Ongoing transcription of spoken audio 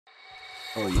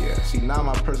Oh yeah. See, now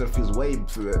my person feels way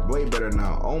better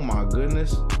now. Oh my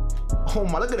goodness. Oh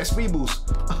my, look at that speed boost.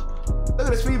 Look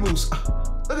at the speed boost.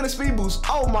 Look at the speed boost.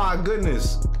 Oh my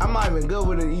goodness. I'm not even good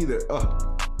with it either. Huh?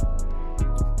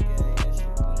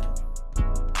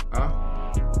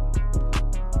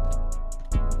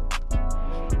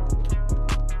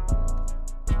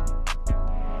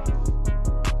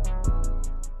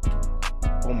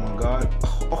 Oh my god.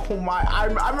 Oh my, I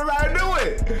remember how to do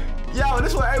it. Yo,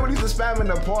 this is what everybody used to spam in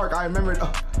the park. I remember.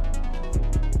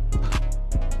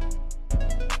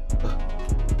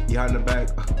 Behind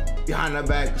the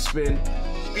back, spin,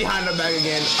 behind the back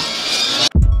again.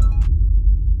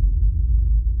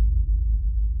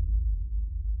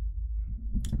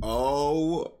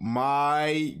 Oh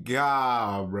my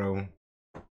god, bro.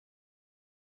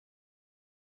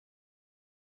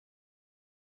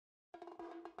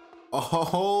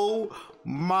 Oh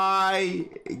my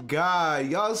god.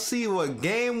 Y'all see what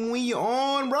game we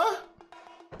on, bro?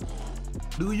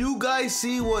 Do you guys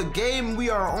see what game we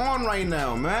are on right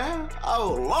now, man?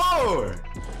 Oh Lord.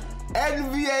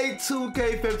 NBA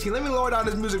 2K15. Let me lower down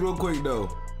this music real quick though.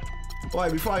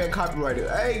 Wait, before I get copyrighted.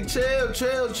 Hey, chill.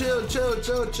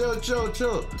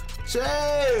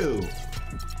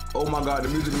 Oh my god, the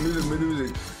music.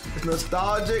 It's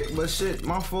nostalgic, but shit,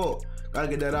 my fault. Gotta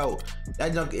get that out.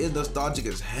 That junk is nostalgic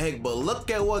as heck, but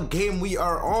look at what game we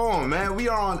are on, man. We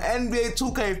are on NBA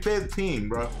 2K15,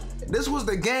 bro. This was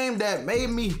the game that made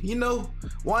me, you know,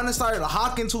 want to start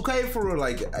hawking 2K for real.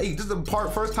 Like, hey, this is the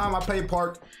first time I played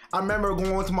Park. I remember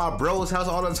going to my bro's house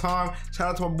all the time. Shout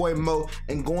out to my boy Mo,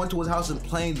 and going to his house and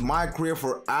playing my career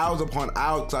for hours upon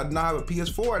hours, because I did not have a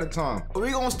PS4 at the time. But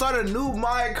we gonna start a new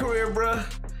my career, bro.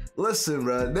 Listen,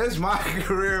 bro, this is my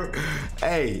career.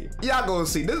 Hey, y'all gonna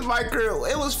see, this is my career.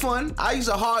 It was fun. I used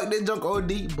to hog this junk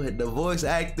OD, but the voice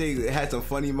acting, it had some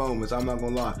funny moments, I'm not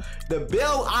gonna lie. The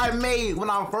build I made when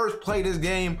I first played this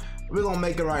game, we're gonna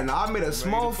make it right now. I made a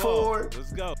small forward.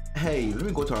 Let's go. Hey, let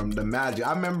me go to the Magic.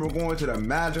 I remember going to the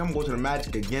Magic. I'm going to the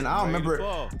Magic again. I don't remember.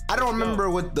 I don't remember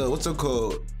what the, what's it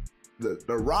called?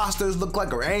 The rosters look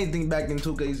like or anything back in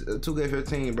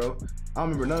 2K15, bro. I don't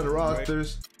remember none of the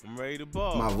rosters. I'm ready to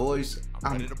ball. My voice,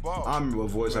 I remember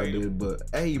what voice I did, but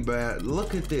hey, man,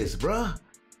 look at this, bruh.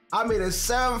 I made a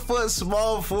 7-foot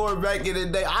small forward back in the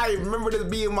day. I remember this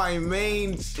being my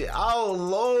main shit. Oh,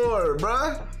 Lord,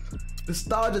 bruh. The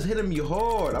star just hitting me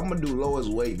hard. I'm gonna do lowest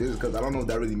weight. This is because I don't know if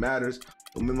that really matters.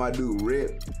 But me, my dude,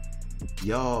 Rip.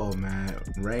 Yo, man,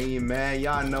 Rain, man,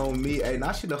 y'all know me. Hey,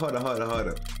 now she the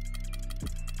hutter.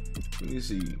 Let me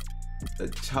see. The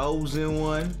chosen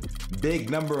one,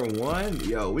 big number one.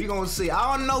 Yo, we gonna see.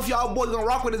 I don't know if y'all boys gonna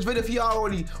rock with this video. If y'all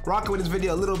already rocking with this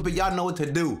video a little bit, y'all know what to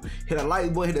do. Hit a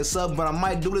like button, hit a sub, but I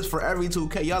might do this for every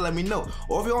 2K. Y'all let me know.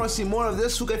 Or if you wanna see more of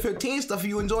this 2K15 stuff, if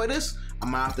you enjoy this, I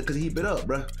might have to keep it up,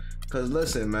 bruh. Cause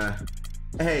listen, man.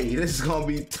 Hey, this is gonna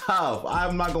be tough.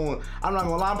 I'm not gonna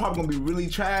lie, I'm probably gonna be really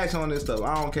trash on this stuff.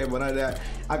 I don't care about none of that.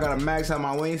 I gotta max out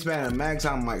my wingspan and max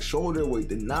out my shoulder weight.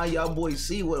 Then now y'all boys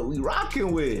see what we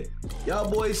rocking with.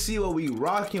 Y'all boys see what we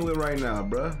rocking with right now,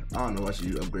 bruh. I don't know why should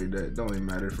you upgrade that. Don't even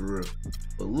matter for real.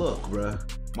 But look,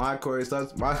 bruh. My career stuff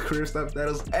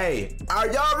status. Hey,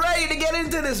 are y'all ready to get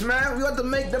into this, man? We got to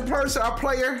make the person our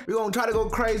player. We gonna try to go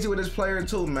crazy with this player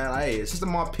too, man. Hey, it's just on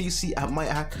my PC. I'm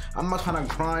not trying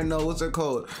to grind though. What's it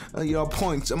called? You know,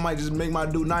 points. I might just make my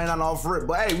dude 99 off rip.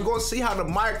 But hey, we gonna see how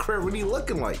my career really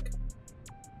looking like.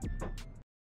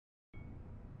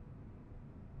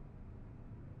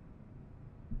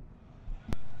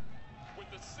 With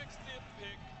the 60th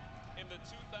pick in the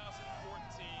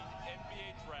 2014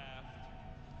 NBA Draft,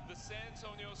 the San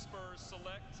Antonio Spurs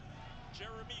select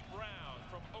Jeremy Brown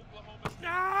from Oklahoma State.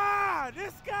 Ah,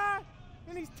 this guy,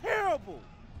 and he's terrible.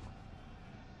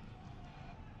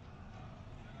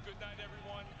 Good night,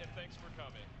 everyone, and thanks for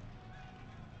coming.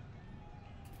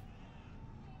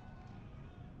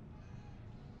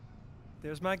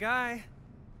 There's my guy.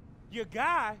 Your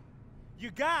guy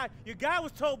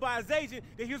was told by his agent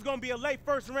that he was gonna be a late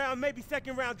first round, maybe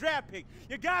second round draft pick.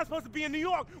 Your guy's supposed to be in New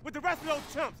York with the rest of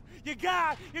those chumps. Your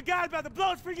guy's about to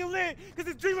blow his freaking lid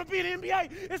because his dream of being in the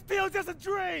NBA is still just a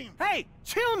dream. Hey,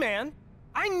 chill, man.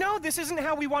 I know this isn't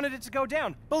how we wanted it to go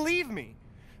down. Believe me.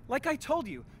 Like I told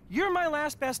you, you're my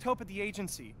last best hope at the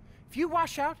agency. If you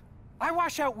wash out, I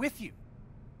wash out with you.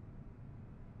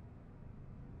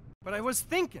 But I was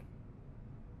thinking,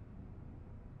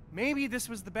 maybe this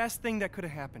was the best thing that could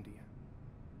have happened to you.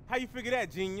 How you figure that,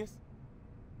 genius?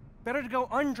 Better to go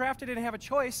undrafted and have a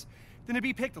choice than to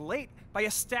be picked late by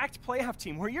a stacked playoff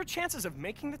team where your chances of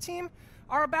making the team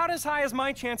are about as high as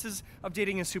my chances of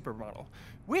dating a supermodel,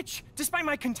 which, despite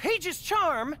my contagious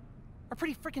charm, are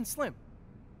pretty freaking slim.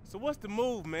 So what's the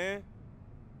move, man?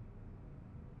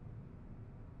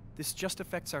 This just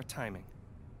affects our timing,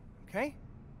 okay?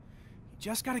 You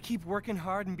just gotta keep working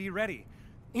hard and be ready.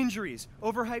 Injuries,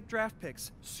 overhyped draft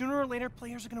picks. Sooner or later,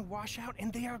 players are gonna wash out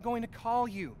and they are going to call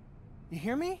you. You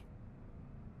hear me?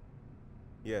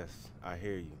 Yes, I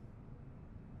hear you.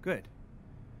 Good.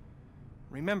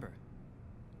 Remember,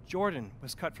 Jordan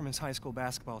was cut from his high school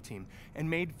basketball team and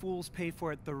made fools pay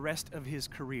for it the rest of his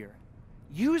career.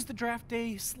 Use the draft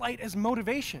day slight as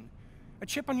motivation. A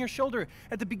chip on your shoulder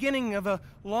at the beginning of a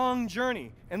long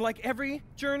journey. And like every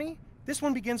journey, this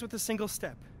one begins with a single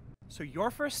step. So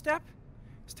your first step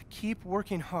is to keep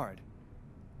working hard.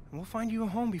 And we'll find you a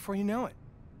home before you know it.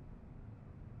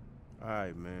 All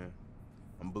right, man.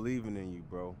 I'm believing in you,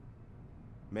 bro.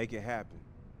 Make it happen.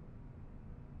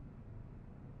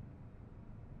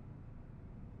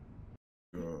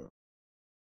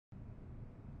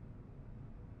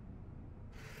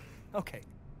 Okay.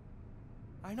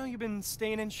 I know you've been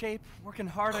staying in shape, working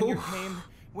hard on your game,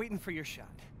 waiting for your shot.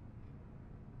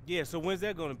 Yeah, so when's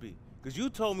that gonna be? Because you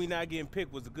told me not getting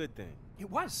picked was a good thing.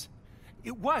 It was.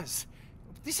 It was.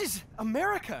 This is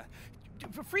America.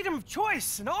 Freedom of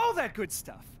choice and all that good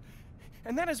stuff.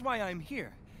 And that is why I'm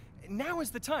here. Now is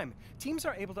the time. Teams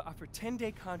are able to offer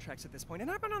 10-day contracts at this point,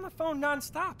 and I've been on the phone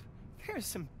nonstop. There's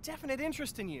some definite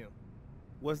interest in you.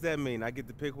 What's that mean? I get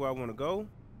to pick where I want to go?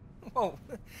 Whoa.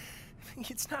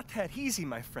 It's not that easy,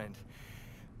 my friend.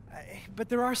 But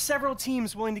there are several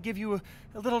teams willing to give you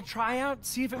a little tryout,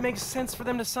 see if it makes sense for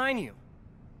them to sign you.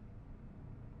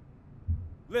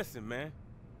 Listen, man.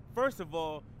 First of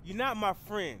all, you're not my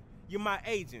friend. You're my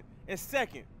agent. And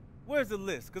second, where's the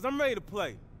list? Because I'm ready to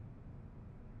play.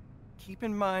 Keep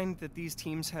in mind that these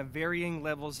teams have varying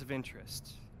levels of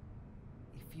interest.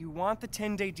 If you want the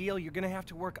 10-day deal, you're going to have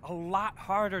to work a lot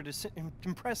harder to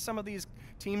impress some of these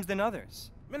teams than others.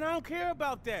 Man, I don't care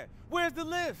about that. Where's the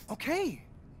list? Okay,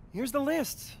 here's the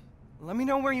list. Let me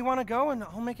know where you want to go, and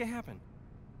I'll make it happen.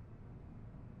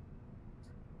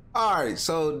 All right,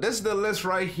 so this is the list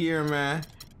right here, man.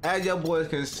 As your boys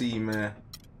can see, man.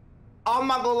 I'm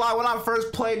not gonna lie, when I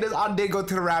first played this, I did go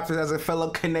to the Raptors as a fellow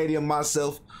Canadian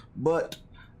myself, but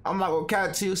I'm not gonna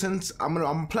catch you since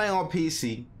I'm playing on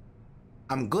PC.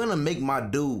 I'm gonna make my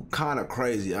dude kind of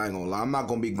crazy. I ain't gonna lie. I'm not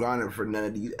gonna be grinding for none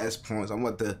of these S points. I'm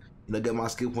going to get my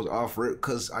skill points off rip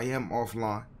because I am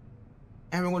offline.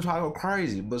 And we're gonna try to go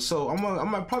crazy. But so I'm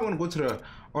probably gonna go to the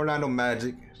Orlando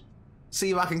Magic.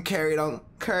 See if I can carry them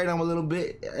a little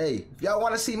bit. Hey, if y'all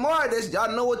want to see more of this,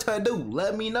 y'all know what to do.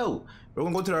 Let me know. We're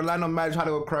gonna go to the Orlando Magic, try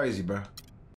to go crazy, bro.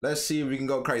 Let's see if we can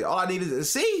go crazy. All I need is to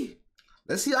see.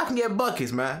 Let's see if I can get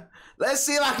buckets, man. Let's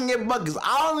see if I can get buckets.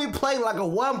 I only played like a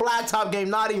one blacktop game,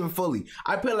 not even fully.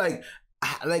 I played like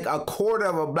a quarter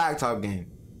of a blacktop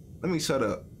game. Let me shut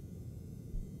up.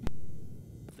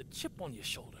 The chip on your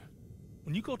shoulder.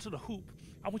 When you go to the hoop,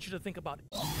 I want you to think about it.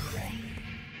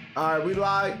 All right, we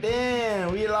locked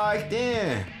in. We locked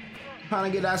in.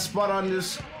 Trying to get that spot on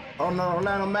the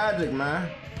Orlando Magic, man.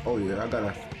 Oh yeah, I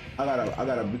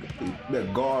gotta be a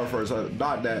guard first. So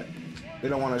dot that. They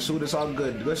don't want to shoot. It's all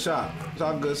good. Good shot. It's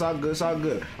all good. It's all good. It's all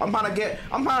good. I'm trying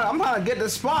to get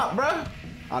this spot, bro.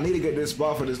 I need to get this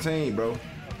spot for this team, bro.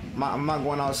 I'm not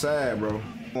going outside, bro.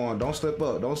 Come on, don't slip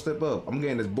up. Don't slip up. I'm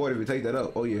getting this board if you take that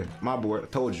up. Oh yeah, my board. I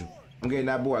told you. I'm getting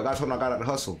that board. I got that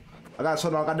hustle. I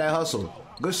got that hustle.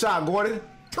 Good shot, Gordon.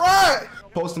 Try it.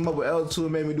 Post him up with L2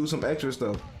 and made me do some extra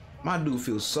stuff. My dude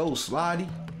feels so slidey.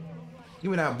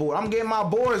 Give me that board. I'm getting my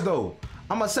boards though.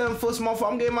 I'm a 7-foot small foot.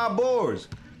 I'm getting my boards.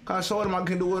 I showed him I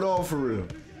can do it all for real.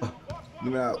 Give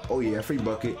me that. Oh yeah, free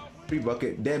bucket. Free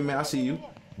bucket. Dead man, I see you.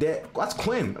 Dead. That's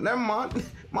Quinn. Never mind.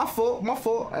 My fault. My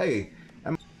fault. Hey.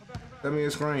 Let me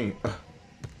a screen.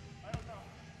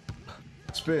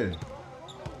 Spin.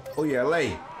 Oh yeah,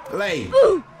 lay.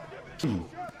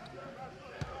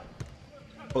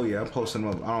 Oh yeah, I'm posting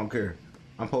them up. I don't care.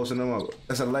 I'm posting them up.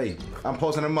 That's a lay. I'm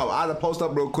posting them up. I had to post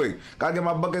up real quick. Gotta get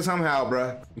my bucket somehow,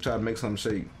 bruh. I'm trying to make something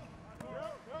shake.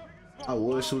 I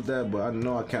would shoot that, but I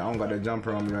know I can't. I don't got that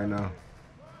jumper on me right now.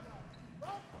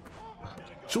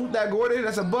 Shoot that, Gordon.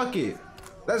 That's a bucket.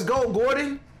 Let's go,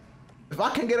 Gordon. If I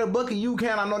can get a bucket, you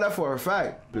can. I know that for a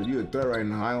fact. Dude, you a threat right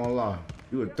now. I ain't gonna lie.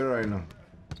 You a threat right now.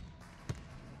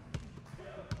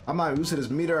 I'm not used to this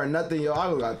meter or nothing, yo.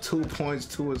 I got 2 points,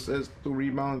 2 assists, 2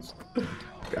 rebounds.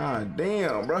 God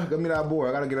damn, bro. Give me that board.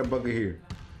 I gotta get a bucket here.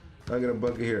 Gotta get a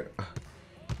bucket here.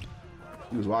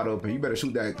 He was wide open. You better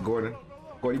shoot that, Gordon.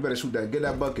 Gordon, you better shoot that. Get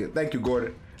that bucket. Thank you,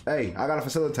 Gordon. Hey, I gotta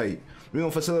facilitate. We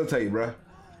gonna facilitate, bro.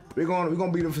 We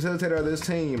gonna be the facilitator of this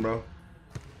team, bro.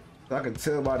 So I can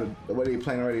tell by the way they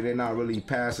playing already, they're not really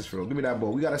passes for. Give me that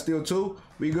ball. We gotta steal 2.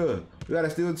 We good. We gotta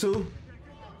steal 2.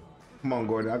 Come on,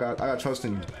 Gordon. I got trust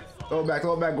in you. Throw it back,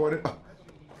 Gordon. Oh,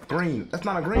 green. That's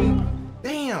not a green.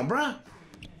 Damn, bruh.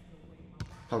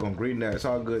 I'm gonna green that. It's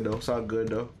all good though. It's all good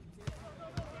though.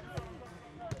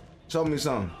 Show me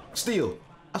something. Steal.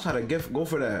 I try to go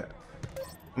for that.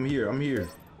 I'm here.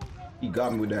 He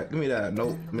got me with that. Give me that.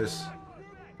 Nope, miss.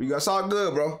 It's all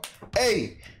good, bro.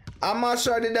 Hey, I'm not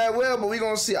sure I did that well, but we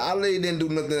gonna see. I really didn't do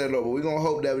nothing at all, but we gonna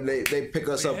hope that they pick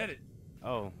us up. Headed?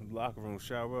 Oh, locker room,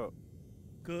 shower up.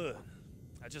 Good.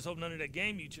 I just hope none of that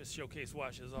game you just showcased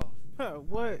washes off.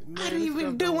 What? Man, I didn't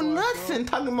even do nothing.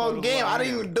 Talking about game, I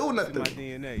didn't even do nothing. My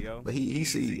DNA, yo. But he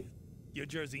see. Your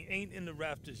jersey ain't in the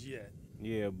rafters yet.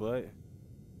 Yeah, but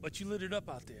you lit it up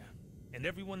out there. And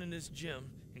everyone in this gym,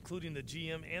 including the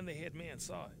GM and the head man,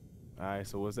 saw it. all right.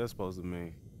 So what's that supposed to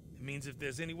mean? It means if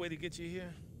there's any way to get you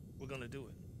here, we're gonna do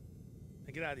it.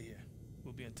 Now get out of here.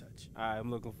 We'll be in touch. All right,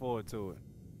 I'm looking forward to it.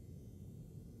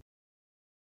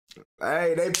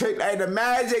 Hey, the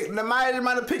Magic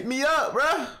might have picked me up,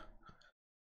 bruh.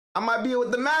 I might be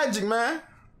with the Magic, man.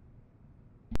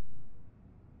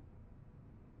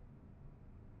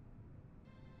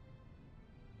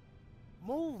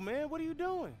 Move, man. What are you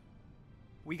doing?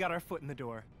 We got our foot in the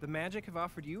door. The Magic have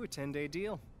offered you a 10-day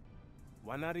deal.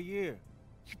 Why not a year?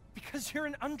 Because you're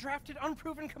an undrafted,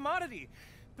 unproven commodity.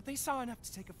 But they saw enough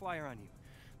to take a flyer on you.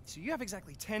 So you have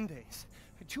exactly 10 days,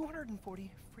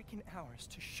 240 freaking hours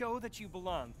to show that you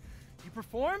belong. You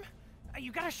perform,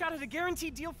 you got a shot at a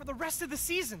guaranteed deal for the rest of the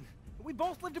season. We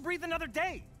both live to breathe another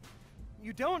day.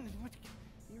 You don't,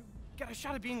 you got a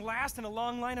shot at being last in a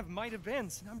long line of might have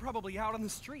beens. And I'm probably out on the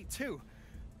street too.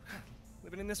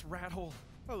 Living in this rat hole.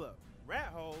 Hold up,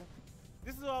 rat hole?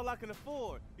 This is all I can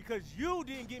afford because you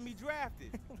didn't get me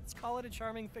drafted. Let's call it a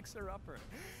charming fixer-upper.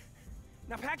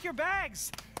 Now pack your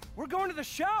bags. We're going to the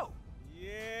show.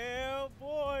 Yeah,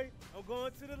 boy. I'm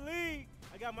going to the league.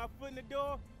 I got my foot in the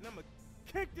door, and I'm gonna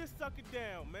kick this sucker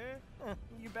down, man.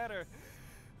 You better.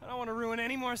 I don't want to ruin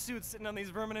any more suits sitting on these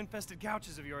vermin-infested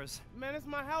couches of yours. Man, it's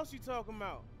my house you talking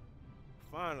about.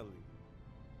 Finally,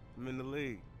 I'm in the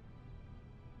league.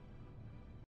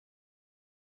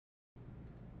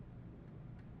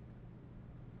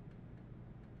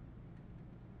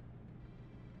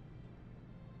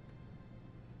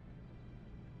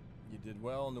 You did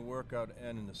well in the workout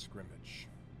and in the scrimmage.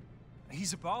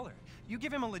 He's a baller. You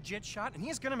give him a legit shot, and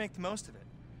he's gonna make the most of it.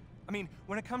 I mean,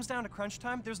 when it comes down to crunch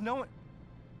time, there's no one...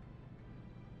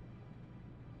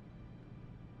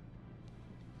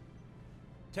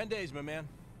 10 days, my man.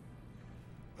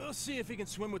 We'll see if he can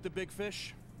swim with the big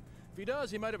fish. If he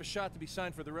does, he might have a shot to be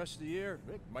signed for the rest of the year.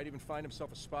 He might even find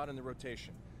himself a spot in the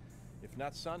rotation. If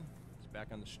not, son, he's back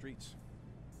on the streets.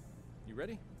 You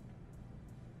ready?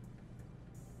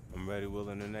 I'm ready,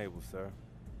 willing, and able, sir.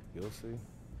 You'll see.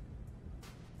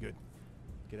 Good.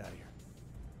 Get out of here.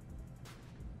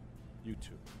 You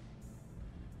too.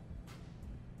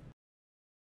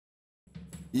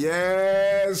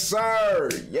 Yes, sir.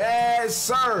 Yes,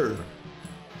 sir.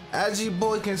 As you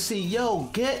boy can see, yo,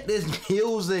 get this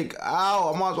music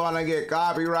out. I'm also trying to get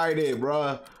copyrighted,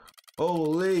 bruh.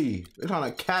 Holy, they're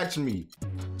trying to catch me.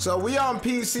 So we on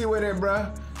PC with it,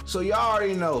 bruh. So y'all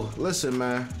already know. Listen,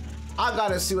 man. I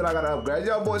gotta see what I gotta upgrade.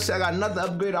 Yo, boy, say I got nothing to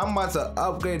upgrade. I'm about to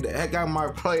upgrade the heck out of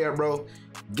my player, bro.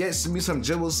 Get me some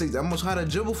dribble seats. I'm gonna try to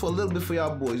dribble for a little bit for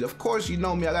y'all boys. Of course, you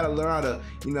know me. I gotta learn how to,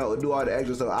 you know, do all the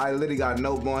extra stuff. I literally got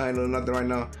no ball handle, nothing right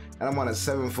now. And I'm on a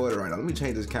 7-footer right now. Let me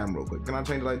change this camera real quick. Can I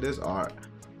change it like this? All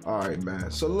right,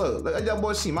 man. So look at y'all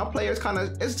boys see. My player's kind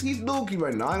of, he's dookie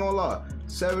right now. I ain't gonna lie.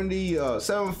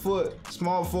 7 foot,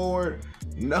 small forward,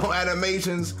 no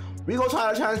animations. We gonna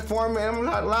try to transform it, and I'm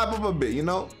gonna try to lap up a bit, you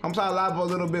know? I'm trying to lap up a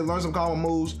little bit, learn some common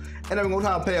moves, and then we're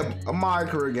gonna try to play a my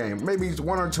career game. Maybe it's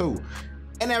 1 or 2.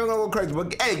 And then we're gonna go crazy.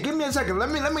 But hey, give me a second. Let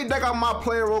me deck out my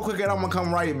player real quick, and I'm gonna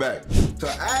come right back. So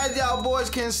as y'all boys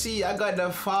can see, I got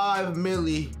the 5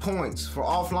 milli points for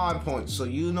offline points. So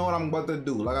you know what I'm about to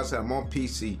do. Like I said, I'm on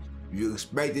PC. You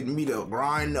expected me to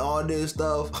grind all this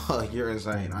stuff? You're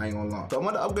insane. I ain't gonna lie. So I'm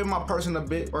gonna upgrade my person a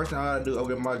bit. First thing I gotta do,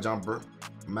 upgrade my jumper.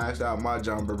 Maxed out my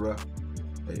jumper, bro.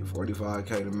 Hey,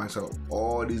 45K to max out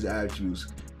all these attributes.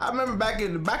 I remember back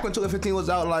when 2K15 was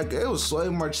out, like it was way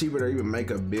more cheaper to even make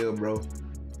a build, bro.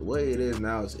 The way it is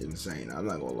now is insane. I'm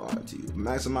not gonna lie to you.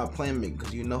 Max out my playmaking,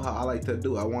 because you know how I like to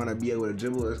do. I want to be able to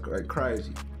dribble like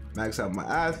crazy. Max out my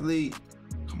athlete.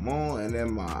 Come on, and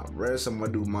then my rest, I'm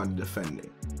gonna do my defending.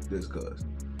 Just cause.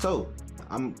 So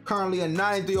I'm currently a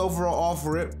 93 overall off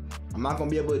rip. I'm not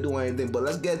gonna be able to do anything, but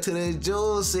let's get to the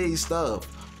juicy stuff.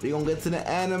 We're gonna get to the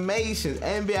animations,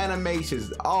 NBA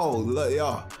animations. Oh, look,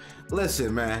 y'all.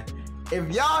 Listen, man. If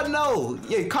y'all know,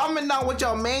 yeah, comment down what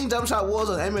y'all main jump shot was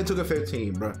on NBA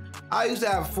 2K15, bro. I used to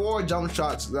have 4 jump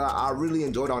shots that I really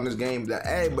enjoyed on this game that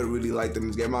everybody really liked in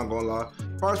this game, I'm not gonna lie.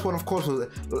 First one, of course, was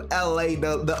LA,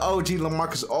 the OG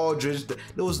LaMarcus Aldridge.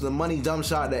 There was the money jump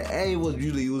shot that everyone was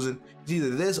usually using. It's either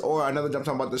this or another jump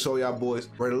shot I'm about to show y'all boys.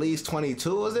 Release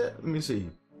 22, was it? Let me see.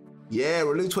 Yeah,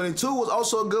 Release 22 was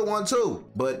also a good one too.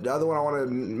 But the other one I want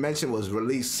to mention was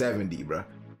Release 70, bro.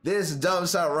 This jump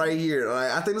shot right here,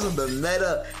 like, I think this was the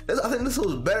meta. I think this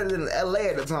was better than LA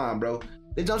at the time, bro.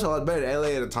 The jump shot was better than LA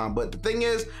at the time, but the thing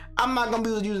is, I'm not gonna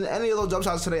be using any of those jump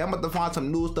shots today. I'm about to find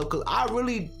some new stuff because I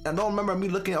don't remember me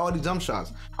looking at all these jump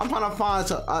shots. I'm trying to find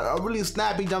a really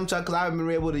snappy jump shot because I haven't been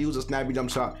able to use a snappy jump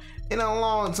shot in a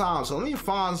long time. So let me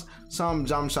find some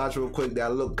jump shots real quick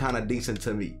that look kind of decent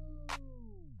to me.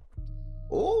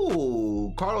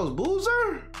 Ooh, Carlos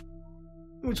Boozer?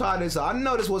 Let me try this out. I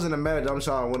know this wasn't a meta jump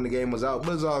shot when the game was out,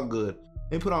 but it's all good.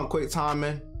 Let me put on quick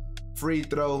timing. Free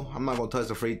throw. I'm not gonna touch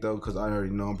the free throw because I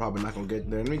already know I'm probably not gonna get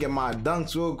there. Let me get my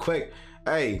dunks real quick.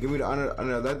 Hey, give me the under.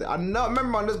 I know.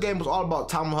 Remember when this game was all about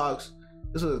tomahawks.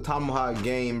 This was a tomahawk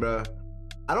game, bro.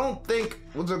 I don't think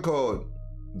what's it called.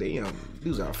 Damn,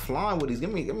 these are flying with these. Give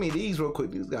me these real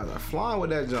quick. These guys are flying with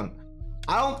that junk.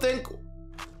 I don't think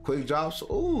quick drops.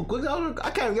 Ooh, quick drops.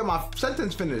 I can't even get my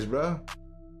sentence finished, bro.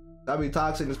 That'd be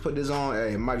toxic. Let's put this on.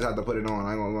 Hey, might just have to put it on.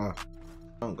 I ain't gonna lie.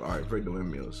 All right, break the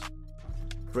windmills.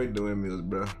 Break the windmills,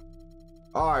 bro.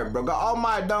 All right, bro. Got all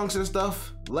my dunks and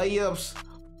stuff. Layups.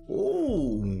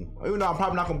 Ooh. Even though I'm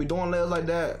probably not gonna be doing layups like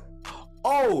that.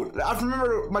 Oh, I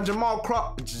remember my Jamal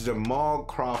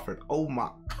Crawford. Oh my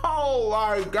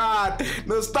God.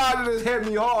 Nostalgia just hit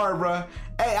me hard, bro.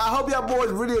 Hey, I hope y'all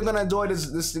boys really are gonna enjoy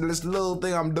this little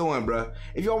thing I'm doing, bro.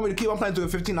 If you want me to keep on playing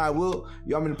 2K15, I will.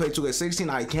 You want me to play 2K16,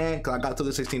 I can, cause I got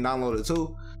 2K16 downloaded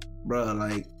too. Bro,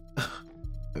 like,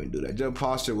 let me do that. Jump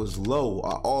posture was low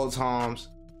at all times.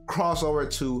 Crossover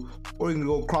 2, or you can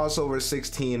go crossover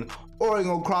 16, or you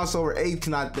can go crossover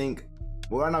 18, I think.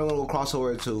 But I'm not gonna go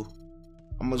crossover 2.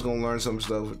 I'm just gonna learn some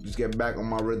stuff. Just get back on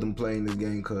my rhythm playing this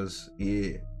game, cause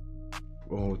yeah.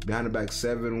 Bro, behind the back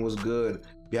 7 was good.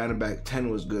 Behind the back 10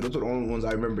 was good. Those are the only ones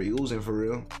I remember using for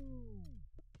real.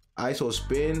 ISO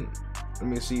spin. Let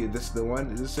me see. This is the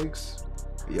one. Is it 6?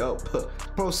 Yup.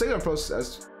 Pro 6 or Pro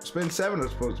spin 7 or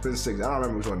Pro spin 6? I don't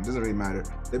remember which one. It doesn't really matter.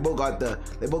 They both got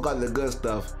the good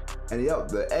stuff. And yup,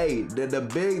 the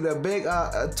big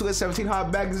 2K17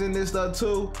 hot bag is in this stuff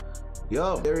too.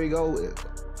 Yup, there we go.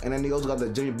 And then he also got the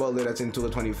Jimmy Butler that's in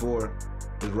 2K24.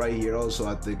 It's right here also.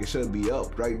 I think it should be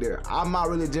up right there. I'm not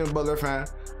really a Jimmy Butler fan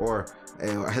or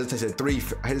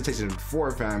hesitation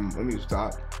 4 fan. Let me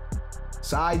stop.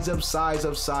 Size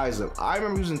up. I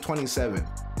remember using 27.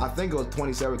 I think it was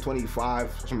 27,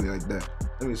 25, something like that.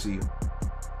 Let me see.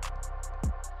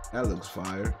 That looks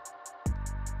fire.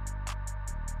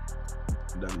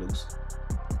 That looks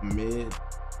mid.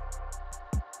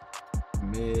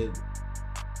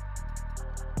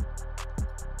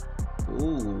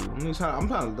 Ooh, I'm trying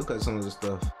to look at some of this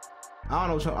stuff. I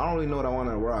don't really know what I want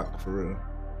to rock for real.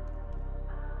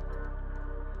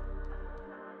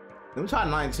 Let me try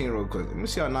 19 real quick. Let me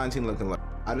see how 19 looking like.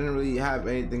 I didn't really have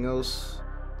anything else.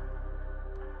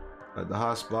 Like the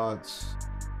hot spots.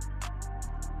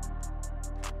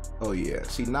 Oh yeah.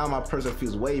 See, now my person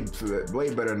feels way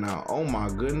better now. Oh my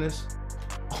goodness.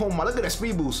 Oh my, look at that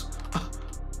speed boost.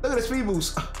 Look at the speed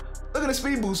boost. Look at the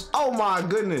speed boost. Oh my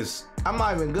goodness. I'm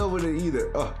not even good with it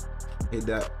either. Hit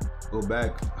that. Go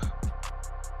back.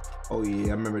 Oh yeah,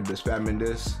 I remember spamming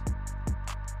this.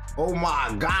 Oh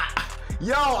my God.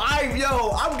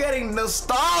 I'm getting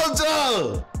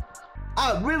nostalgia.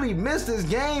 I really missed this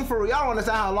game for real. Y'all don't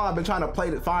understand how long I've been trying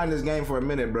to find this game for a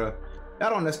minute, bro. Y'all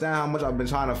don't understand how much I've been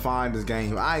trying to find this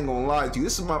game. I ain't gonna lie to you.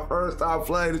 This is my first time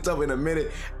playing this stuff in a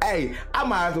minute. Hey, I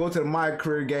might have to go to my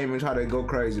career game and try to go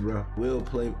crazy, bro. We'll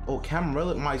play. Oh, camera,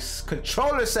 look, my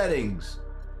controller settings.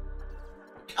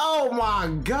 Oh my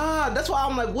God. That's why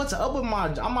I'm like, what's up with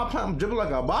I'm dribbling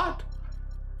like a bot?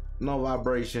 No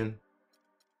vibration.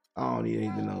 I don't need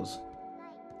anything else.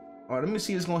 All right, let me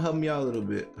see if it's gonna help me out a little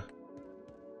bit.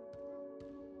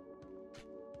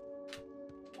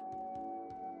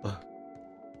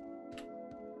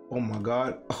 Oh my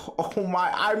God. Oh my,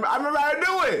 I remember how to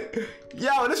do it.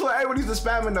 Yo, this is what everyone used to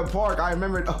spam in the park. I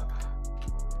remember it.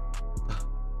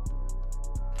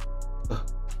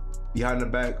 Behind the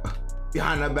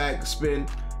back, spin.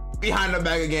 Behind the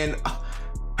back again.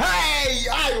 Hey,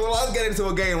 all right, well, let's get into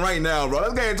a game right now, bro.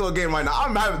 I'm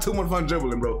having too much fun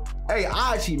dribbling, bro. Hey,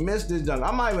 I actually missed this junk.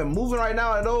 I'm not even moving right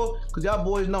now at all, because y'all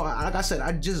boys know, like I said,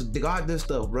 I just got this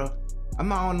stuff, bro. I'm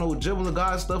not on no dribble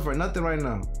god stuff or nothing right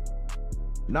now.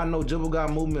 Not no dribble god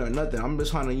movement or nothing. I'm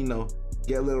just trying to,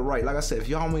 get a little right. Like I said, if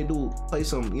y'all want me to play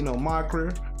some, my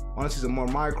career, Want to see some more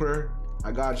my career?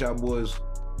 I got y'all boys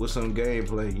with some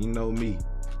gameplay. You know me.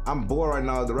 I'm bored right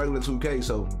now with the regular 2K,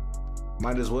 so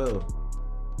might as well.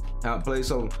 I'll play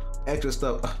some extra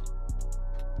stuff.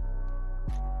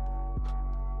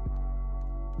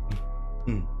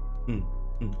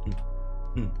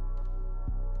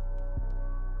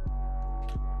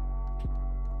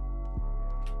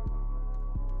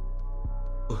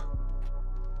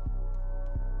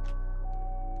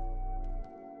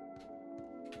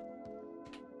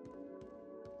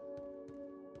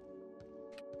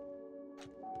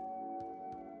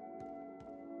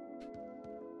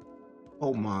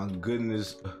 Oh my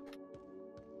goodness.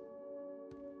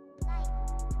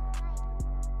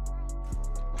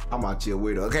 I'm out here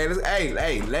with it. Okay,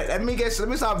 let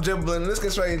me stop dribbling. Let's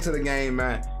get straight into the game,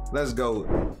 man. Let's go.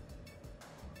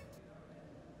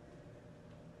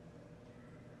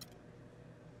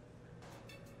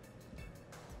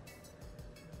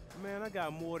 Man, I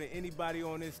got more than anybody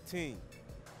on this team.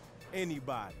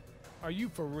 Anybody. Are you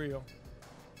for real?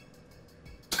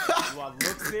 Do I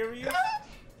look serious?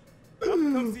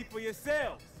 Come see for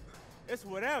yourselves. It's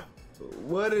whatever.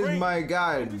 What is my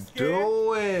guy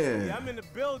doing? Yeah, I'm in the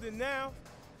building now.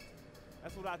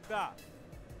 That's what I thought.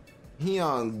 He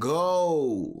on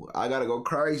go. I gotta go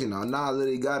crazy now. Nah, I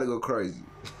literally gotta go crazy.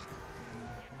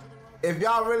 If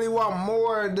y'all really want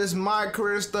more of this my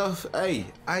career stuff, hey,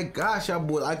 I got y'all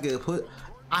boy. I could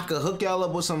hook y'all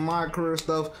up with some my career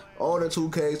stuff. All the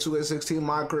 2K, 2K16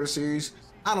 my career series.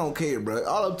 I don't care, bro.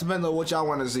 All depends on what y'all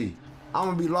want to see. I'm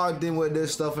gonna be logged in with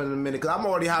this stuff in a minute, cause I'm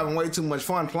already having way too much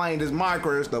fun playing this my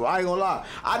career stuff. I ain't gonna lie.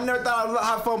 I never thought I'd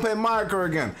have fun playing my career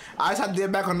again. I just have to get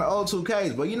back on the old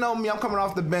 2Ks. But you know me, I'm coming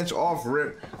off the bench off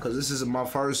rip, cause this is my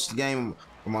first game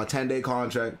for my 10-day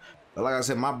contract. But like I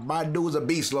said, my dude's a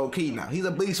beast low key now. He's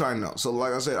a beast right now. So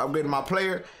like I said, I'm getting my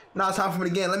player. Now it's time for me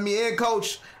to get in. Let me in,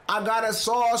 coach. I gotta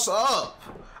sauce up.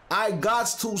 I got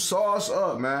to sauce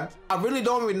up, man. I really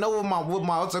don't even know what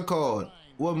my what's it called?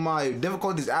 What my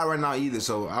difficulty is at right now either,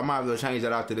 so I might have to change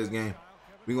that after this game.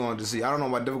 We going to see. I don't know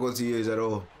what difficulty is at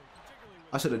all.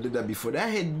 I should have did that before.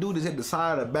 That dude just hit the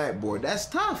side of the backboard. That's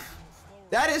tough.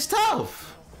 That is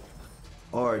tough.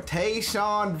 Or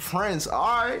Tayshaun Prince.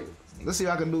 All right. Let's see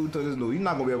what I can do to this dude. He's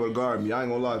not going to be able to guard me. I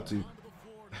ain't going to lie to you.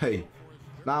 Hey,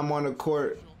 now I'm on the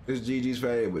court. It's GG's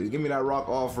favorite. Give me that rock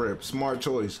off rip. Smart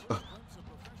choice.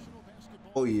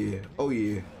 Oh, yeah. Oh,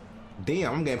 yeah.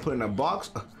 Damn, I'm getting put in a box.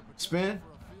 Spin.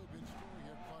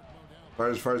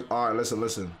 First. All right,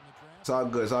 listen. It's all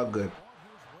good.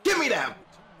 Give me that.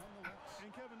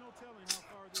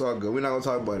 It's all good. We're not gonna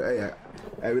talk about it.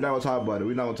 Hey, we're not gonna talk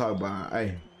about it.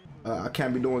 Hey, I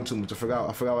can't be doing too much. I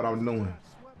forgot what I'm doing.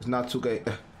 It's not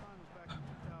 2K.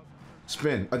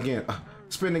 Spin again.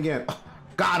 Spin again.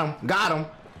 Got him.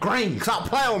 Green, stop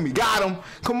playing with me. Got him.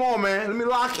 Come on, man. Let me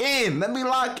lock in. Let me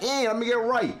get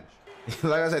right.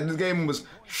 Like I said, this game was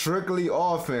strictly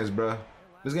offense, bro.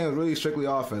 This game was really strictly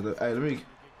offense. Hey, let me.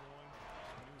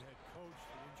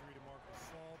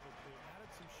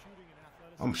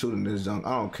 I'm shooting this junk.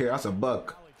 I don't care. That's a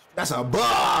buck. That's a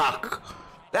buck.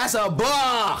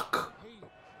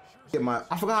 Get my.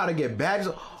 I forgot how to get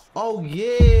badges. Oh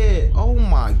yeah. Oh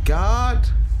my God.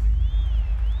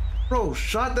 Bro,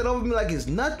 shot that over me like it's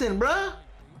nothing, bro.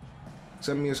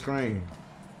 Send me a screen.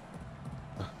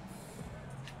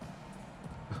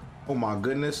 Oh my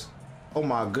goodness.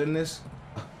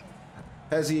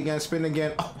 Has he again? Spin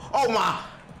again. Oh my.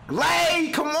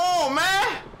 Lay. Come on,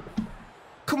 man.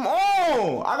 Come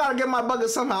on. I gotta get my bucket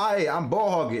somehow. Hey, I'm ball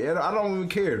hogging. I don't even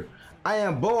care. I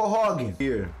am ball hogging.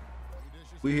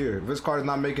 We here. This card is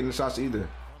not making the shots either.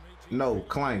 No.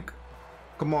 Clank.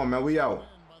 Come on, man. We out.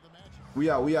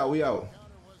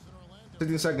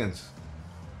 15 seconds.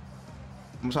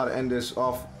 I'm gonna try to end this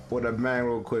off with a bang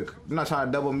real quick. You're not trying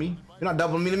to double me. Let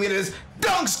me get this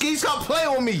dunk ski. Stop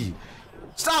playing with me.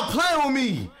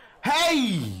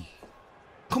 Hey,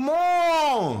 come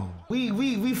on.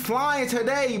 We flying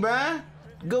today, man.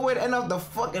 Good way to end up the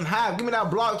fucking half. Give me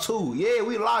that block too. Yeah,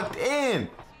 we locked in.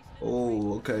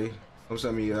 Oh, okay. I'm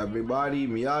sending me big body,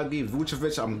 Miyagi,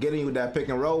 Vucevic. I'm getting you that pick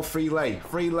and roll. Free lay.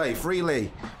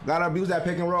 Gotta abuse that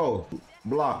pick and roll.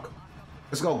 Block.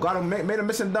 Let's go. Got him. Made a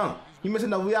missing dunk. He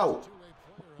missing dunk. We out.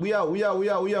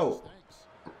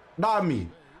 Dog me.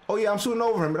 Oh yeah, I'm shooting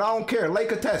over him, but I don't care. Lay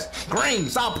contest. Green,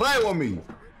 stop playing with me.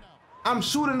 I'm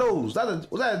shooting those.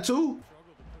 Was that a 2?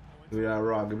 Give me that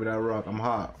rock. I'm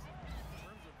hot.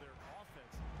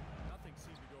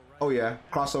 Oh yeah,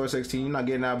 crossover 16. You're not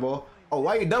getting that ball. Oh,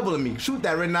 why you doubling me? Shoot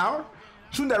that right now.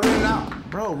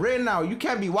 Bro, right now, you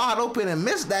can't be wide open and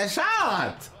miss that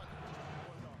shot.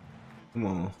 Come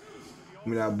on. Give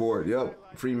me that board.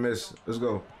 Yep. Free miss. Let's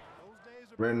go.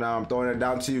 Right now, I'm throwing it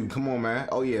down to you. Come on, man.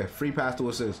 Oh, yeah. Free pass to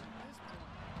assist.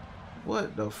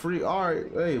 What the free? All right.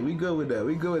 Hey, we good with that.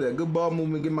 We good with that. Good ball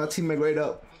movement. Get my teammate right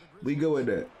up. We good with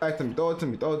that. Back to me. Throw it to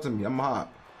me. Throw it to me. I'm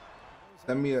hot.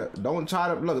 Send me a. Don't try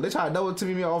to. Look, they try to double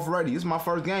team me already. This is my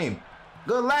first game.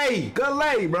 Good lay. Good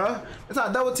lay, bro. They try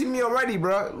to double team me already,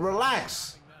 bro.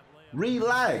 Relax.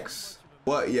 Relax.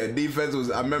 What? Yeah, defense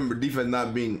was. I remember defense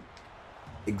not being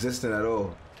existent at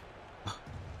all.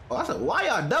 Oh, I said, why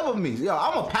y'all double me? Yo,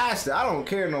 I'm gonna pass it. I don't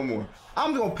care no more.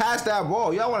 I'm just gonna pass that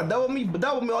ball. Y'all wanna double me? But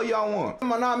double me all y'all want.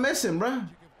 Am I not missing, bro?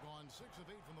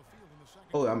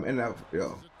 Oh, I'm in that.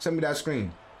 Yo, send me that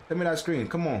screen. Send me that screen.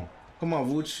 Come on. Come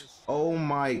on, Vooch. Oh,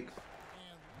 my.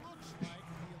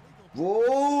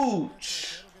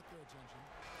 Vooch.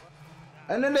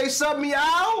 And then they sub me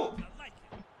out?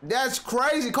 That's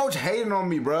crazy. Coach hating on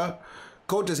me, bro.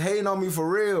 Coach is hating on me for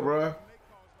real, bro.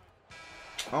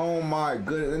 Oh my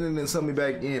goodness, and then they sub me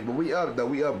back in. But we up though,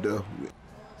 we up though.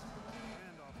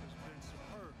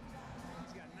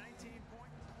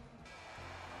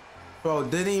 Bro,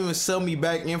 didn't even sub me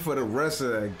back in for the rest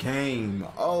of the game.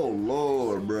 Oh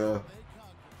Lord, bro.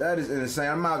 That is insane.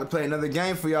 I'm about to play another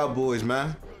game for y'all boys,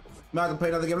 man. I'm about to play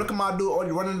another game. Look at my dude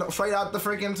already running straight out the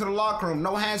freaking to the locker room.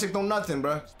 No handshake, no nothing,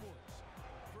 bro.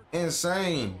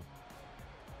 Insane.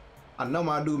 I know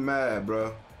my dude mad,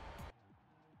 bro.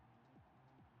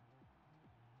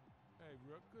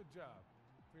 Good job.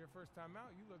 For your first time out,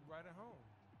 you look right at home.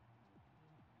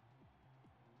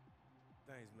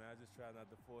 Thanks, man. I just try not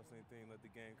to force anything, let the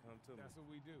game come to me. That's what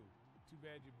we do. Too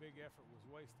bad your big effort was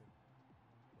wasted.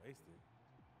 Wasted?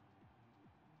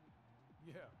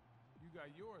 Yeah. You got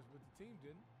yours, but the team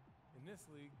didn't. In this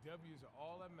league, W's are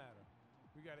all that matter.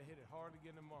 We got to hit it hard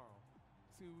again tomorrow.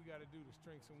 See what we got to do to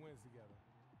string some wins together.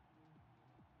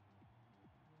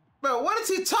 Bro, what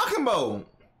is he talking about?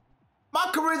 My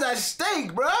career's at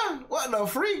stake, bruh. What the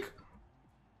freak?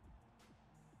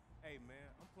 Hey, man,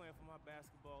 I'm playing for my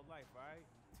basketball life, all right?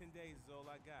 10 days is all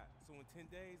I got. So in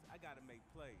 10 days, I got to make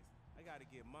plays. I got to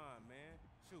get mine, man.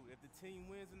 Shoot, if the team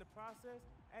wins in the process,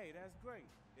 hey, that's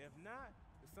great. If not,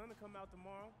 the sun will come out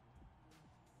tomorrow.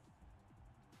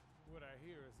 What I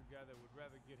hear is a guy that would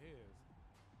rather get his,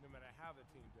 no matter how the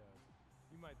team does.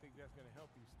 You might think that's going to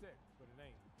help you stick, but it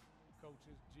ain't.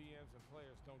 Coaches, GMs, and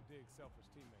players don't dig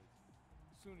selfish teammates.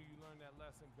 The sooner you learn that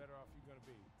lesson, better off you're gonna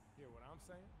be. Hear what I'm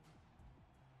saying?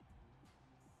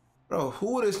 Bro,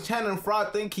 who does Channing Frye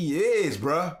think he is,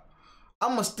 bro?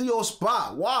 I'ma steal your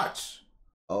spot. Watch.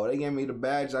 Oh, they gave me the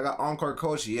badge. I got on-court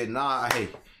coach. Yeah, nah.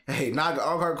 Hey, nah, I got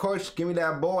on-court coach. Give me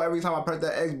that ball every time I press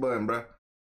that X button, bro.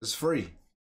 It's free.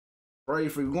 Free.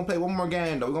 We're gonna play one more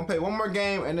game, though. We're gonna play one more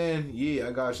game, and then, yeah,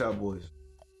 I got y'all boys.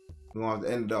 We're gonna have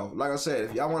to end it off. Like I said,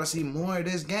 if y'all wanna see more of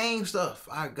this game stuff,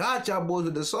 I got y'all boys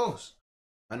with the sauce.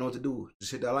 I know what to do.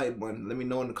 Just hit that like button. Let me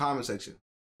know in the comment section.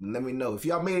 Let me know. If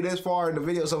y'all made it this far in the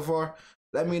video so far,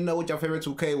 let me know what your favorite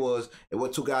 2K was and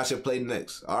what 2 guys should play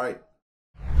next. All right.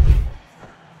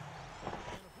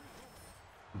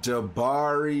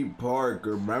 Jabari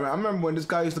Parker, man. I remember when this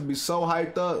guy used to be so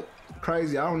hyped up.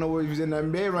 Crazy. I don't know where he's in that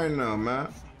NBA right now,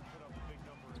 man.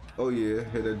 Oh, yeah.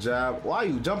 Hit a jab. Why are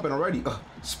you jumping already?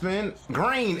 Spin.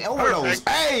 Green. Overdose.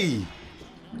 Hey!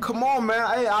 Come on, man.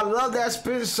 Hey, I love that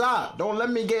spin shot. Don't let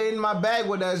me get in my bag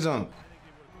with that junk.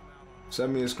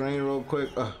 Send me a screen real quick.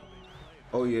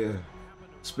 Oh, yeah.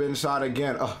 Spin shot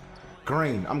again.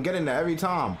 Green. I'm getting that every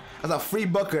time. That's a free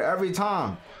bucket every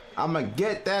time. I'm going to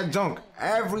get that junk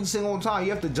every single time.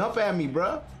 You have to jump at me,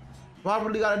 bro. Do I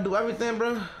really got to do everything,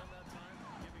 bro?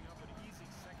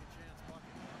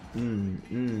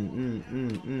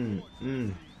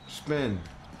 Spin.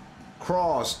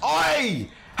 Cross. Oi!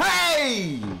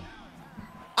 Hey!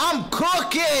 I'm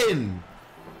cooking!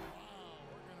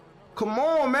 Come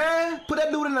on, man. Put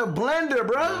that dude in the blender,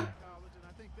 bro.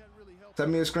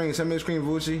 Send me a screen. Send me a screen,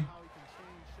 Vucci.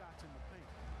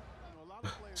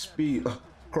 Speed.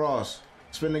 Cross.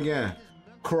 Spin again.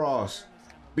 Cross.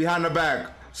 Behind the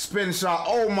back. Spin shot.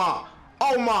 Oh my.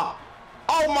 Oh my.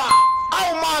 Oh my.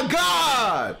 Oh my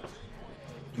God.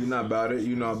 You not about it.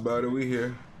 You not about it. We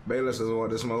here. Bayless doesn't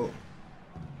want to smoke.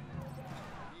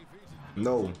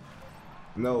 No.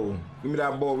 No. Give me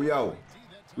that ball. We out.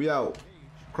 We out.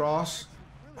 Cross.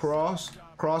 Cross.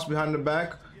 Cross behind the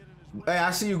back. Hey,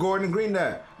 I see you, Gordon. Green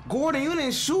that. Gordon, you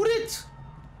didn't shoot it?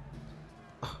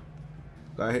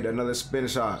 Gotta hit another spin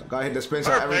shot. Gotta hit the spin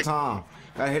shot every time.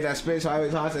 Gotta hit that spin shot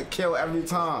every time. It's a kill every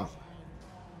time.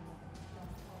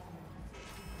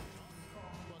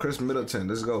 Chris Middleton,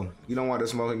 let's go. You don't want to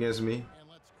smoke against me.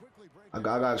 I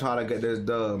gotta try to get this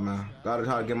dub, man. Gotta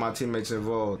try to get my teammates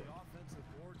involved.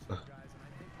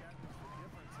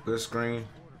 Good screen.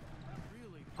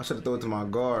 I should have thrown it to my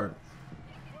guard.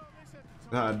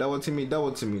 Nah, double team me,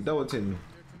 double team me, double team me.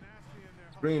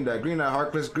 Green that,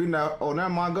 Harkless, green that. Oh, never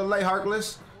mind. Good lay,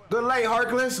 Harkless. Good lay,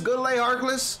 Harkless. Good lay,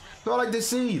 Harkless. That's all I like to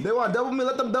see. They want to double me,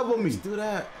 let them double me. Do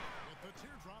that.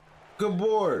 Good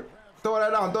board. Throw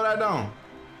that down, throw that down.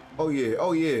 Oh yeah,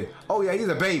 oh yeah. Oh yeah, he's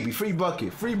a baby. Free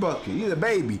bucket, free bucket. He's a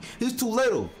baby. He's too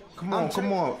little. Come on,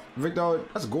 come on. Victor,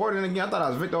 that's Gordon again. I thought I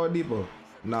was Victor Oladipo.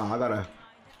 Nah, I gotta.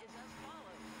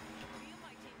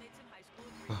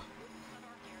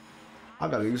 I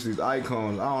gotta use these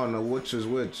icons. I don't know which is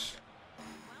which.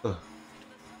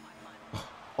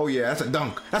 Oh yeah, that's a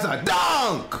dunk. That's a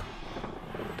dunk.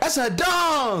 That's a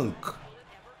dunk.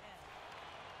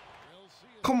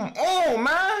 Come on,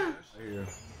 man. Yeah.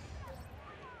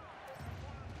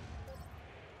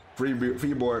 Free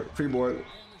board.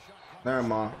 Never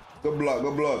mind. Good block,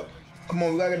 good block. Come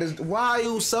on, we gotta get this. Why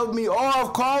you subbing me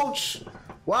off, coach?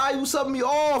 Why you subbing me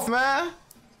off, man?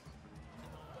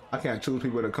 I can't choose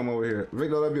people to come over here.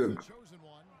 Victor, let me.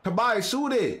 Tobias,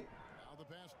 shoot it.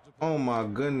 Oh my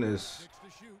goodness.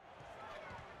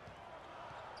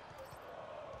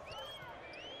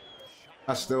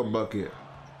 I still bucket.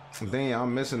 Damn,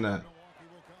 I'm missing that.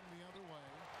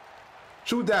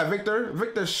 Shoot that, Victor.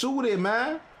 Victor, shoot it,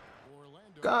 man.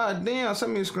 God damn,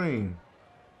 send me a screen.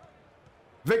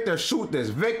 Victor, shoot this.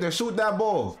 Victor, shoot that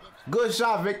ball. Good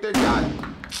shot, Victor. God.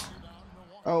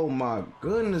 Oh my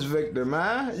goodness, Victor,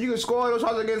 man. You can score those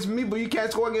shots against me, but you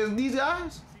can't score against these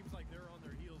guys?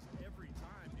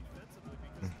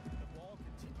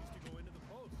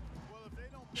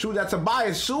 Shoot that,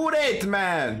 Tobias. Shoot it,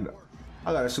 man.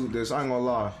 I gotta shoot this. I ain't gonna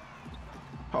lie.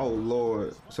 Oh,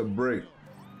 Lord. It's a break.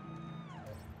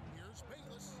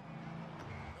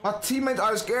 My teammates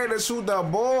are scared to shoot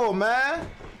that ball, man.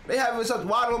 They having such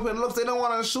wide open looks. They don't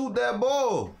want to shoot that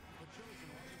ball.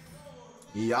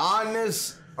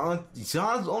 Giannis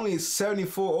only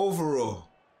 74 overall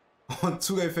on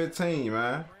 2K15,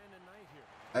 man.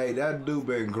 Hey, that dude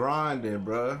been grinding,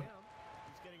 bro.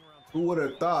 Who would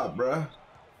have thought, bro?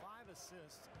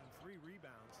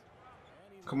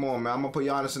 Come on, man. I'm gonna put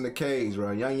Giannis in the cage,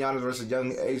 bro. Young Giannis versus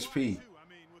young HP.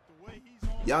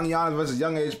 Young Giannis versus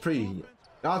young HP.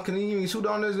 Y'all, can he even shoot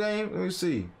on this game? Let me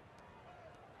see.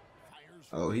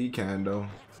 Oh, he can though.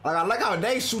 Like, I like how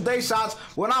they shoot their shots.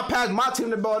 When I pass my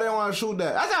team the ball, they don't want to shoot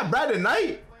that. That's not Brandon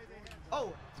Knight.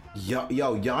 Oh. Yo,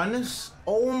 Giannis.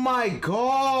 Oh my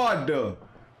God.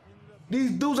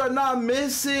 These dudes are not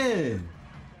missing.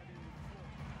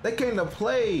 They came to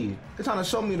play. They're trying to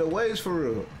show me the ways for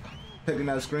real. Taking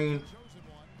that screen.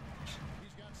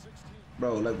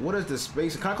 Bro, like, what is this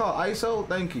space? Can I call ISO?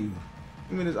 Thank you.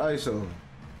 Give me this ISO.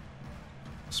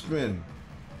 Spin.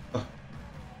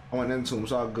 I went into him.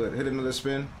 It's all good. Hit another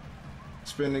spin.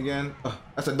 Spin again.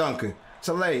 That's a dunker. It's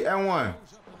a lay. And one.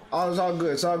 Oh, it's all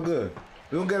good. It's all good.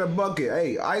 We don't get a bucket.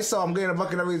 Hey, ISO, I'm getting a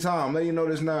bucket every time. I'm letting you know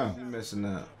this now. You missing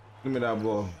that. Give me that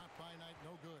ball.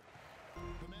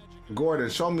 Gordon,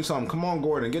 show me something. Come on,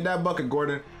 Gordon. Get that bucket,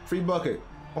 Gordon. Free bucket.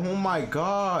 Oh my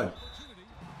God.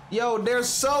 Yo, they're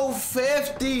so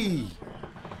 50.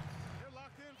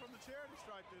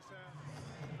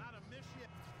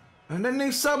 And then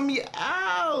they sub me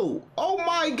out. Oh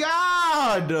my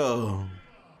God.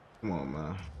 Come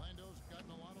on,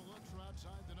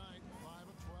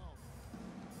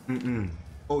 man.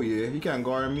 Oh yeah, he can't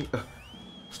guard me.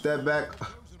 Step back.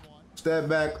 Step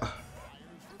back.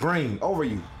 Brain over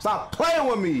you. Stop playing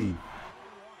with me.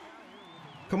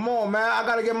 Come on, man. I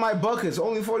gotta get my buckets.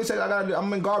 Only 40 seconds.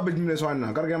 I'm in garbage minutes right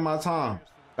now. Gotta get my time.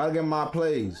 Gotta get my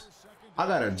plays. I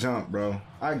gotta jump, bro.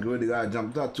 I really gotta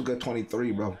jump. That's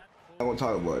 2K23, bro. I'm gonna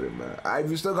talk about it, man. Alright,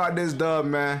 you still got this dub,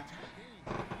 man.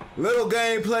 Little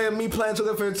gameplay of me playing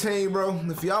 2K15, bro.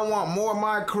 If y'all want more of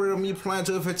my career, me playing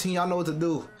 2K15, y'all know what to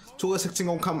do. 2K16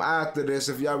 gonna come after this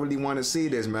if y'all really want to see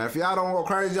this, man. If y'all don't go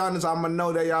crazy on this, I'ma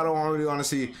know that y'all don't really want to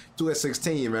see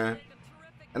 2K16, man.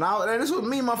 And this was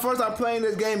me, my first time playing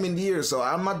this game in years, so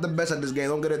I'm not the best at this game.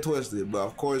 Don't get it twisted, but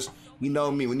of course, you know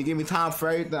me. When you give me time for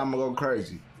everything, I'm gonna go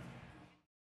crazy.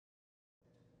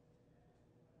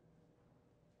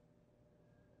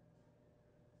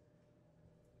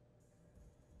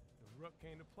 Ruck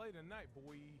came to play tonight,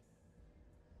 boy.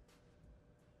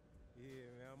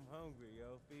 Yeah, man, I'm hungry,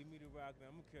 yo. Feed me the rock,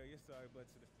 and I'm gonna carry your sorry butt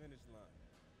to the finish line.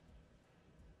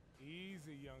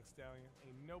 Easy, young stallion.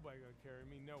 Ain't nobody gonna carry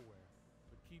me nowhere.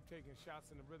 But keep taking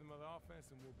shots in the rhythm of the offense,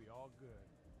 and we'll be all good.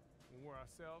 When we're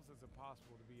ourselves, it's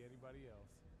impossible to be anybody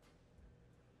else.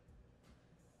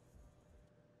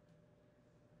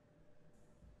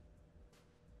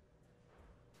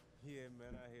 Yeah,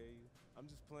 man, I hear you. I'm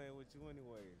just playing with you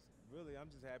anyways. Really,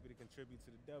 I'm just happy to contribute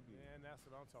to the W. Man, that's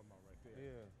what I'm talking about right there.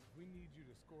 Yeah. We need you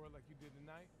to score like you did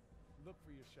tonight. Look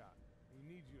for your shot. We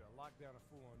need you to lock down a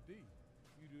fool on D.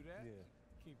 You do that,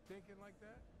 keep thinking like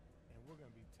that, and we're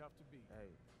going to be tough to beat.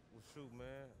 Hey, well, shoot,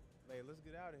 man. Hey, let's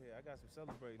get out of here. I got some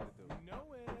celebrating to do. You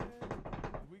know it.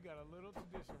 We got a little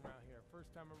tradition around here.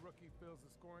 First time a rookie fills the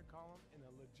scoring column in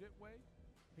a legit way,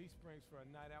 he springs for a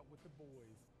night out with the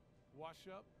boys. Wash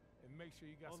up and make sure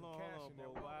you got some cash in there.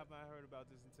 Why haven't I heard about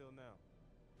this until now?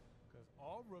 Because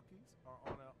all rookies are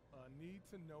on a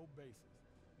need-to-know basis.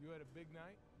 You had a big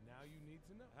night, now you need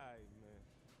to know. All right, man.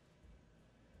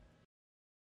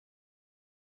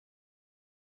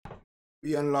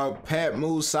 We unlocked Pat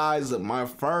Moose size of my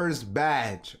first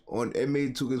badge on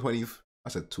NBA 2K20. I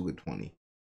said 2K20.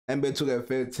 NBA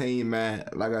 2K15, man.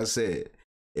 Like I said,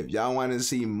 if y'all want to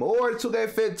see more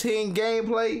 2K15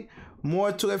 gameplay,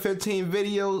 more 2K15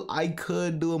 videos, I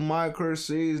could do a micro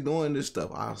series doing this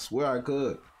stuff. I swear I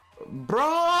could.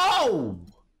 Bro!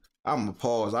 I'm gonna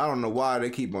pause. I don't know why they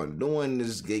keep on doing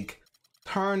this.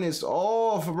 Turn this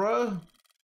off, bro.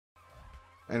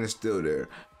 And it's still there.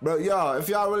 But y'all, if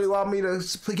y'all really want me to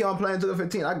keep on playing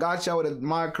 2K15, I got y'all with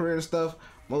my career and stuff.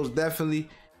 Most definitely.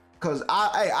 Cause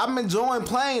I'm enjoying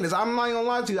playing this. I'm not gonna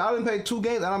lie to you. I didn't play 2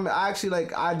 games and I'm actually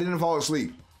like, I didn't fall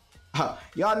asleep.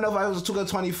 Y'all know if I was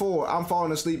 2K24, I'm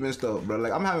falling asleep and stuff, bro.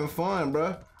 Like, I'm having fun,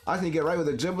 bro. I just need to get right with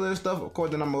the dribble and stuff. Of course,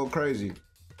 then I'm gonna go crazy.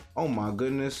 Oh my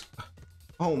goodness.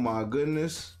 Oh my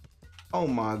goodness. Oh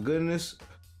my goodness.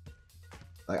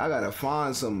 Like, I gotta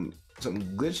find some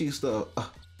glitchy stuff. I'm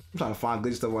trying to find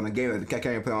glitchy stuff on the game that I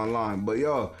can't play online. But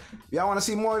yo, if y'all want to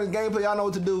see more of this gameplay, y'all know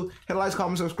what to do. Hit like,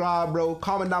 comment, subscribe, bro.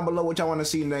 Comment down below what y'all want to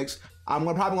see next. I'm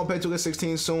probably gonna play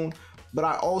 2K16 soon. But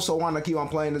I also want to keep on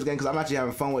playing this game because I'm actually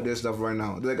having fun with this stuff right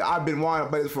now. Like, I've been wanting to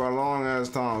play this for a long ass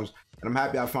times, and I'm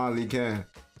happy I finally can.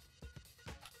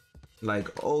 Like,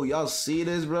 oh, y'all see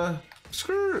this, bro?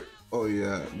 Skirt. Oh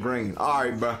yeah, green. All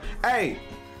right, bro. Hey,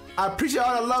 I appreciate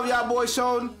all the love y'all boys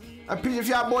shown. I appreciate if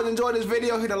y'all boys enjoyed this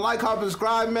video. Hit a like, comment,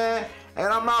 subscribe, man. And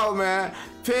I'm out, man.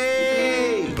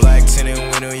 Peace. Black tinted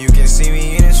window, you can see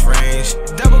me in its range.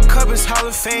 Double cup is Hall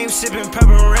of Fame, sipping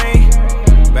pepper rain.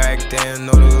 Back then,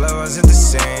 no, the love wasn't the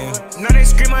same. Now they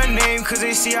scream my name, cause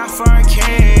they see how far I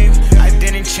came. I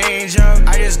didn't change up,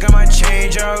 I just got my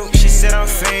change up. She said I'm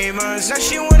famous, now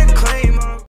she wanna claim up.